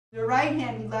The right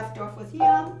hand we left off with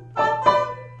yum.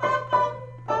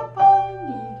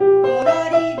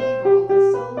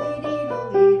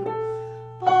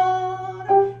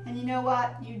 And you know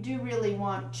what? You do really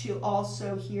want to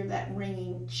also hear that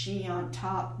ringing G on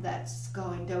top that's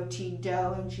going do, T,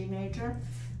 do in G major.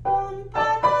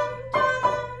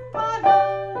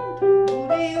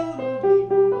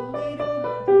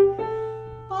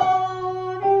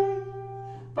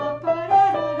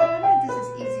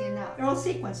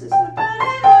 Sequences. I'm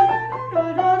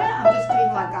just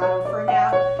doing legato for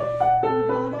now.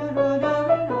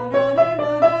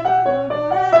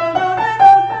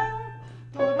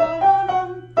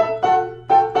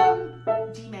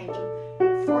 D major.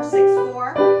 4, 6,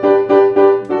 4, 1.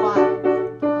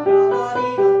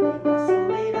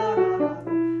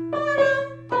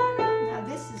 Now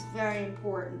this is very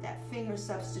important, that finger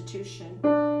substitution.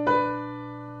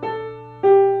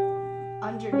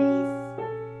 Underneath.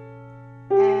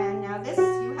 And now this,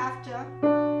 you have to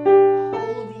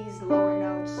hold these lower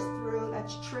notes through.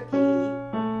 That's tricky.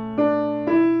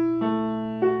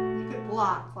 You could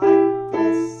block like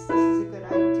this. This is a good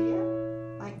idea.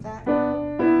 Like that.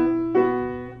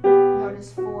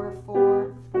 Notice 4,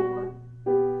 4, 4.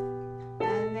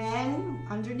 And then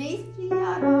underneath.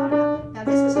 Now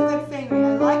this is a good fingering.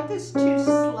 I like this too,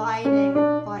 sliding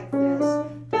like this.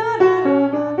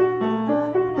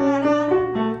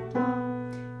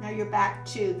 Back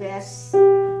to this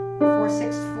 4,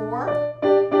 6, 4,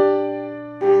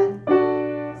 and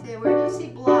see, where do you see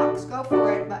blocks? Go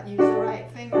for it, but use the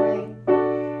right fingering.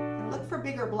 And look for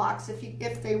bigger blocks if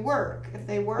they work. If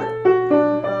they work,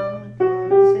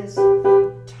 this is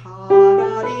ta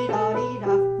da dee da dee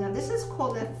da. Now this is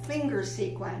called a finger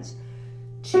sequence.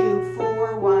 2,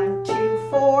 4, 1, 2,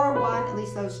 4, 1. At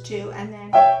least those two, and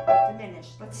then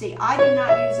diminish. Let's see. I do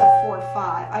not use a 4,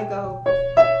 5. I go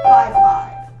 5,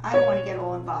 5. I don't want to get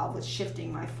all involved with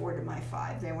shifting my 4 to my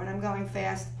 5 there. When I'm going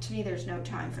fast, to me there's no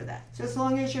time for that. So as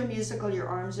long as you're musical, your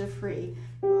arms are free.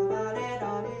 Dominant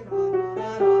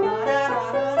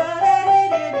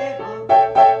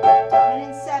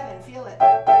 7, feel it.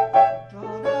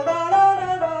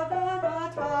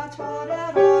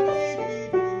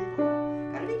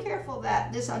 Gotta be careful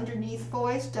that this underneath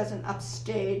voice doesn't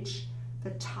upstage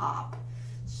the top.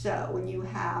 So when you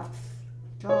have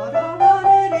yeah,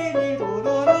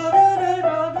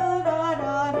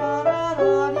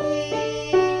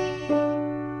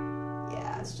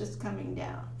 it's just coming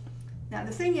down. Now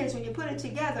the thing is, when you put it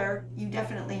together, you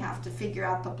definitely have to figure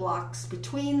out the blocks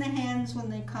between the hands when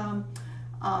they come,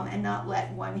 and not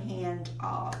let one hand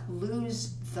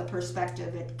lose the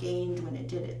perspective it gained when it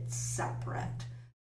did it separate.